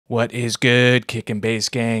What is good, kick and bass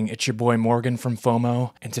gang? It's your boy Morgan from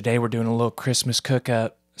Fomo, and today we're doing a little Christmas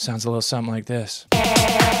cook-up. Sounds a little something like this.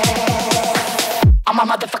 All my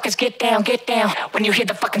motherfuckers get down when you hear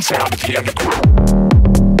the fucking sound of the underground.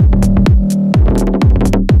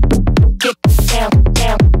 Get down,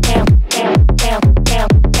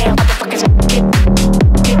 motherfuckers get.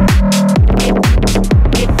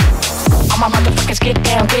 All my motherfuckers get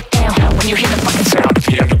down when you hear the fucking sound of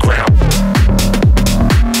the underground.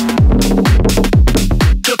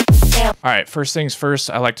 Alright, first things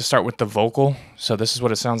first, I like to start with the vocal. So this is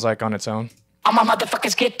what it sounds like on its own. All my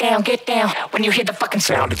motherfuckers get down when you hear the fucking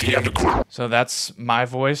sound of the underground. So that's my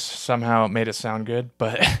voice. Somehow it made it sound good,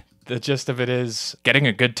 but the gist of it is getting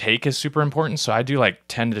a good take is super important. So I do like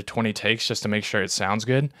 10 to 20 takes just to make sure it sounds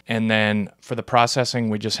good. And then for the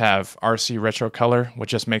processing, we just have RC retro color,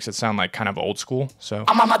 which just makes it sound like kind of old school. So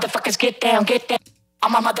all my motherfuckers get down.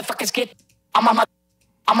 All my motherfuckers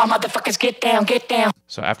get down.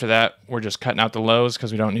 So after that, we're just cutting out the lows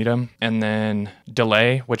because we don't need them. And then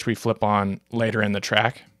delay, which we flip on later in the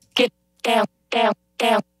track. Get down,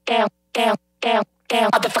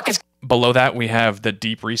 motherfuckers. Below that, we have the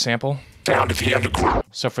deep resample. Sound of the underground.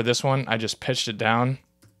 So for this one, I just pitched it down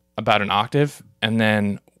about an octave. And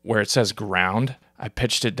then where it says ground, I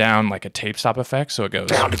pitched it down like a tape stop effect. So it goes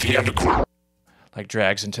sound of the underground. Like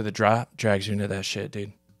drags into the drop, drags you into that shit,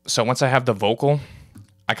 dude. So once I have the vocal,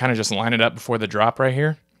 I kind of just line it up before the drop right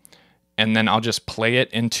here, and then I'll just play it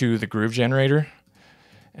into the groove generator.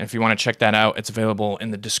 And if you want to check that out, it's available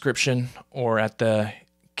in the description or at the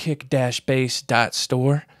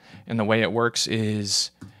kick-bass.store. And the way it works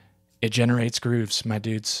is it generates grooves, my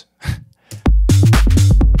dudes.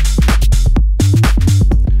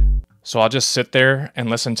 So I'll just sit there and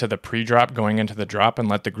listen to the pre-drop going into the drop and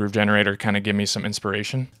let the groove generator kind of give me some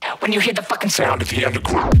inspiration. When you hear the fucking sound of the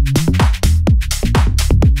underground.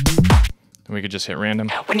 And we could just hit random.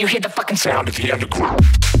 When you hear the fucking sound of the underground.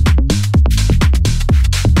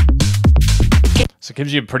 So it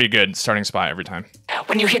gives you a pretty good starting spot every time.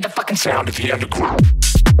 When you hear the fucking sound of the underground.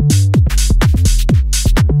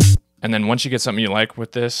 And then once you get something you like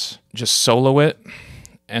with this, just solo it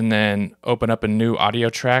and then open up a new audio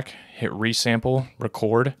track, hit resample,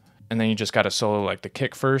 record, and then you just got to solo like the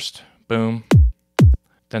kick first, boom,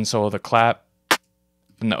 then solo the clap,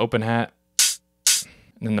 then the open hat,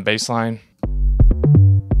 and then the bass line.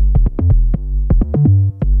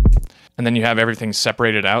 And then you have everything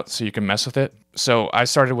separated out so you can mess with it. So I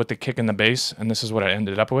started with the kick and the bass, and this is what I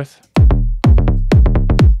ended up with.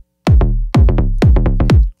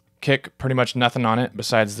 Kick, pretty much nothing on it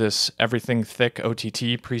besides this Everything Thick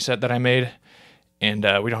OTT preset that I made. And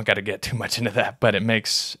we don't got to get too much into that, but it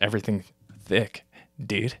makes everything thick,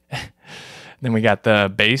 dude. Then we got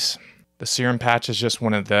the bass. The serum patch is just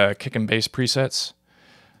one of the kick and bass presets.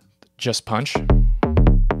 Just punch.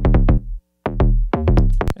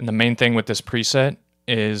 And the main thing with this preset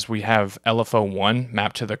is we have LFO1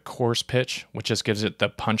 mapped to the coarse pitch, which just gives it the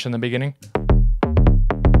punch in the beginning.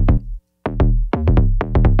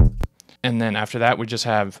 And then after that, we just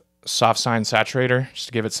have soft sine saturator, just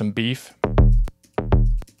to give it some beef.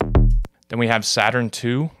 Then we have Saturn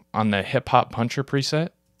 2 on the hip hop puncher preset.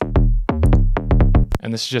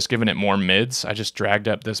 And this is just giving it more mids. I just dragged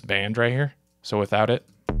up this band right here, so without it.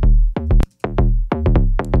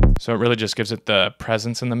 So it really just gives it the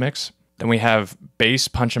presence in the mix. Then we have bass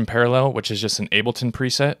punch and parallel, which is just an Ableton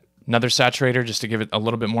preset. Another saturator just to give it a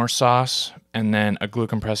little bit more sauce. And then a glue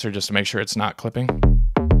compressor just to make sure it's not clipping.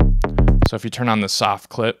 So if you turn on the soft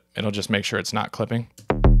clip, it'll just make sure it's not clipping.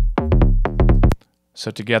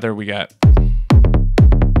 So together we got...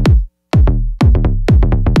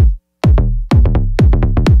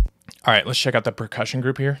 All right, let's check out the percussion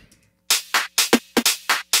group here.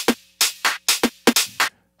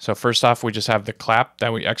 So first off, we just have the clap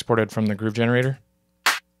that we exported from the groove generator.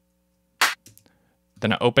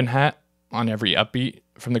 Then an open hat on every upbeat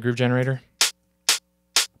from the groove generator.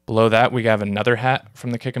 Below that, we have another hat from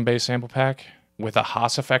the kick and bass sample pack with a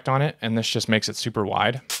Haas effect on it, and this just makes it super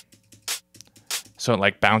wide. So it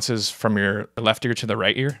like bounces from your left ear to the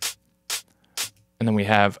right ear. And then we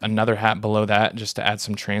have another hat below that just to add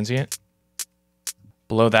some transient.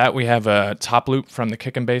 Below that, we have a top loop from the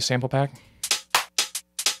kick and bass sample pack.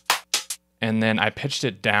 And then I pitched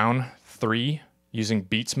it down 3 using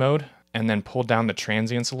beats mode and then pulled down the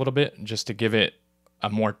transients a little bit just to give it a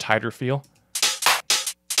more tighter feel.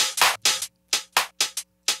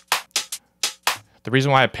 The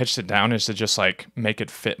reason why I pitched it down is to just like make it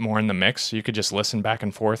fit more in the mix. So you could just listen back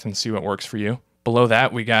and forth and see what works for you. Below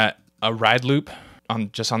that, we got a ride loop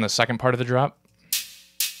just on the second part of the drop.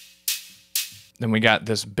 Then we got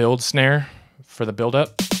this build snare for the build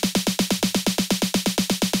up.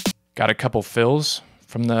 Got a couple fills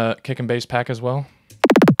from the kick and bass pack as well.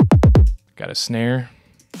 Got a snare.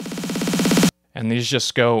 And these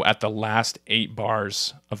just go at the last 8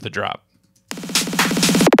 bars of the drop.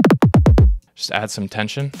 Just add some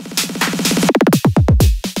tension.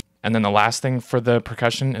 And then the last thing for the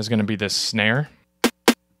percussion is going to be this snare.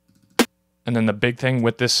 And then the big thing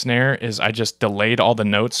with this snare is I just delayed all the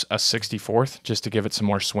notes a 64th just to give it some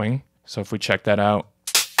more swing. So if we check that out.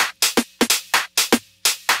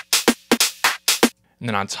 And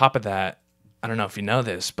then on top of that, I don't know if you know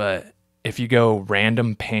this, but if you go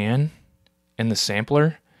random pan in the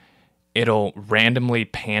sampler, it'll randomly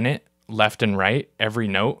pan it left and right every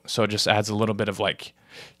note. So it just adds a little bit of like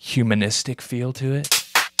humanistic feel to it.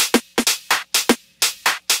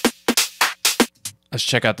 Let's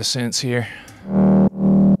check out the synths here.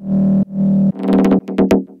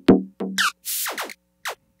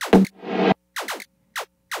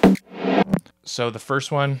 So the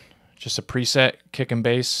first one, just a preset kick and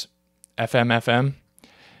bass, FM.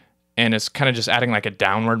 And it's kind of just adding like a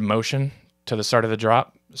downward motion to the start of the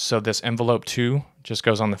drop. So this envelope 2 just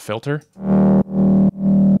goes on the filter.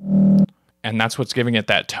 And that's what's giving it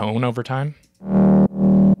that tone over time.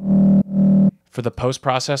 For the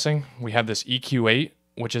post-processing, we have this EQ8,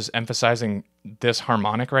 which is emphasizing this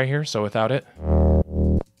harmonic right here, so without it.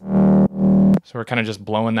 So we're kind of just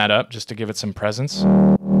blowing that up just to give it some presence.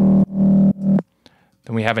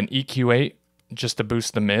 Then we have an EQ8 just to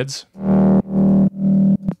boost the mids.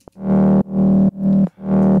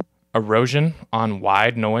 Erosion on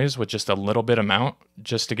wide noise with just a little bit amount,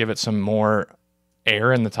 just to give it some more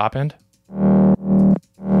air in the top end.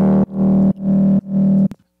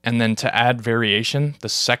 And then to add variation, the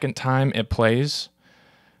second time it plays,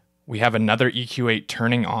 we have another EQ8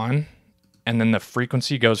 turning on, and then the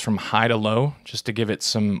frequency goes from high to low, just to give it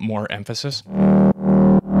some more emphasis.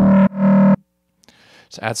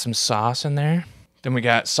 Let's add some sauce in there. Then we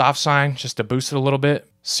got soft sine, just to boost it a little bit.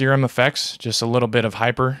 Serum effects, just a little bit of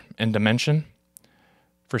hyper and dimension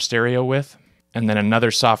for stereo width. And then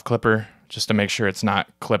another soft clipper, just to make sure it's not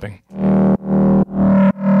clipping.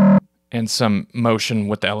 And some motion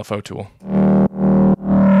with the LFO tool.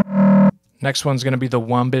 Next one's going to be the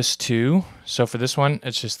Wumbus 2. So for this one,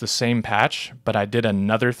 it's just the same patch, but I did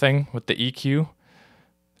another thing with the EQ.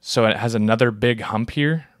 So it has another big hump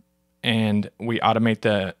here, and we automate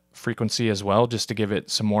the frequency as well, just to give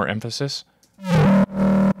it some more emphasis.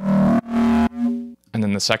 And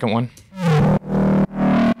then the second one.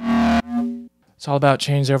 It's all about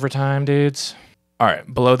change over time, dudes. All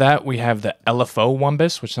right, below that, we have the LFO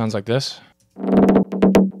Wumbus, which sounds like this.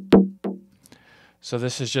 So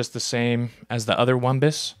this is just the same as the other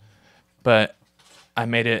Wumbus, but I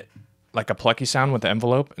made it like a plucky sound with the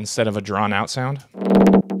envelope instead of a drawn out sound.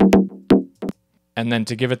 And then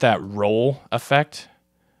to give it that roll effect,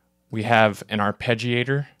 we have an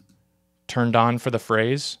arpeggiator turned on for the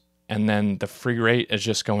phrase, and then the free rate is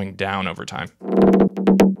just going down over time.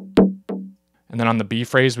 And then on the B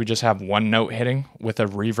phrase, we just have one note hitting with a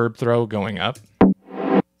reverb throw going up.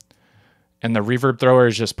 And the reverb thrower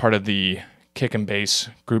is just part of the kick and bass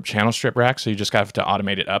group channel strip rack, so you just have to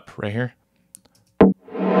automate it up right here.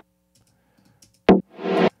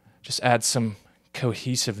 Just add some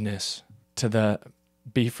cohesiveness to the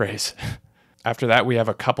B phrase. After that, we have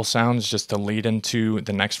a couple sounds just to lead into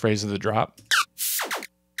the next phrase of the drop.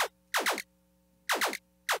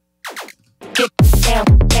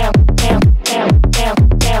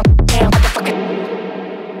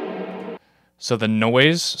 So the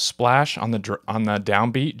noise splash on the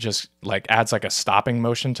downbeat just like adds like a stopping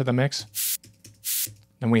motion to the mix.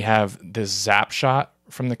 Then we have this zap shot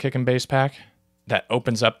from the kick and bass pack that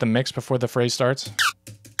opens up the mix before the phrase starts.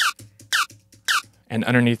 And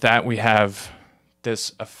underneath that, we have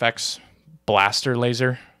this effects blaster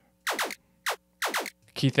laser.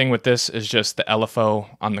 Key thing with this is just the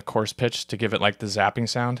LFO on the coarse pitch to give it like the zapping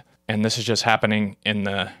sound. And this is just happening in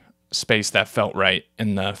the space that felt right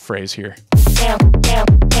in the phrase here.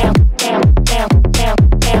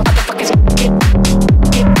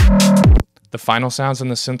 The final sounds in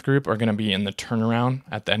the synth group are going to be in the turnaround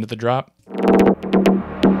at the end of the drop.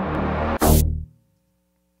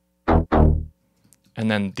 And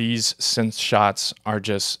then these synth shots are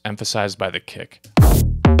just emphasized by the kick.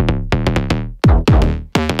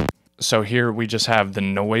 So here we just have the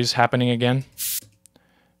noise happening again.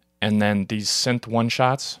 And then these synth one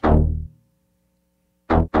shots.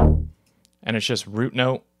 And it's just root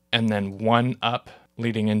note and then one up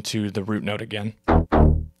leading into the root note again.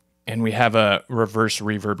 And we have a reverse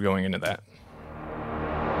reverb going into that.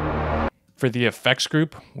 For the effects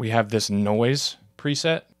group, we have this noise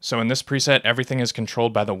preset. So in this preset, everything is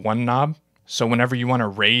controlled by the one knob. So whenever you want to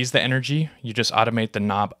raise the energy, you just automate the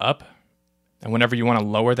knob up. And whenever you want to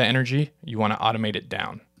lower the energy, you want to automate it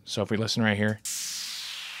down. So if we listen right here.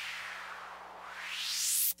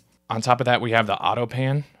 On top of that, we have the auto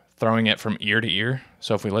pan, throwing it from ear to ear.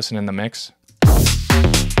 So if we listen in the mix.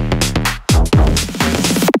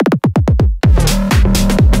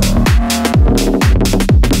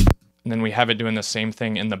 And then we have it doing the same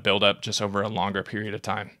thing in the build-up, just over a longer period of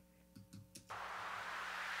time.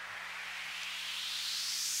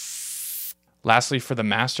 Lastly, for the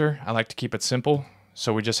master, I like to keep it simple.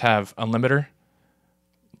 So we just have a limiter,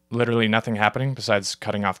 literally nothing happening besides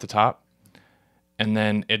cutting off the top. And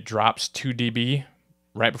then it drops 2 dB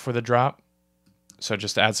right before the drop. So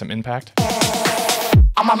just to add some impact.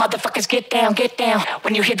 All my motherfuckers get down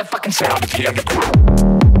when you hear the fucking sound of the underground.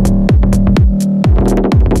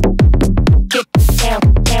 Get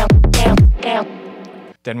down.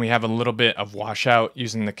 Then we have a little bit of washout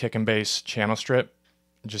using the kick and bass channel strip,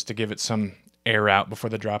 just to give it some air out before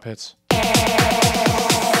the drop hits.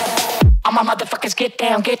 All my motherfuckers get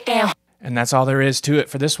down. And that's all there is to it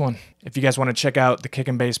for this one. If you guys want to check out the kick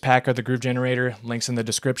and bass pack or the groove generator, links in the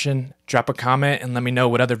description. Drop a comment and let me know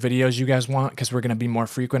what other videos you guys want, because we're going to be more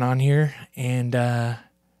frequent on here. And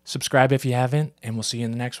subscribe if you haven't, and we'll see you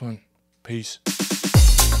in the next one. Peace.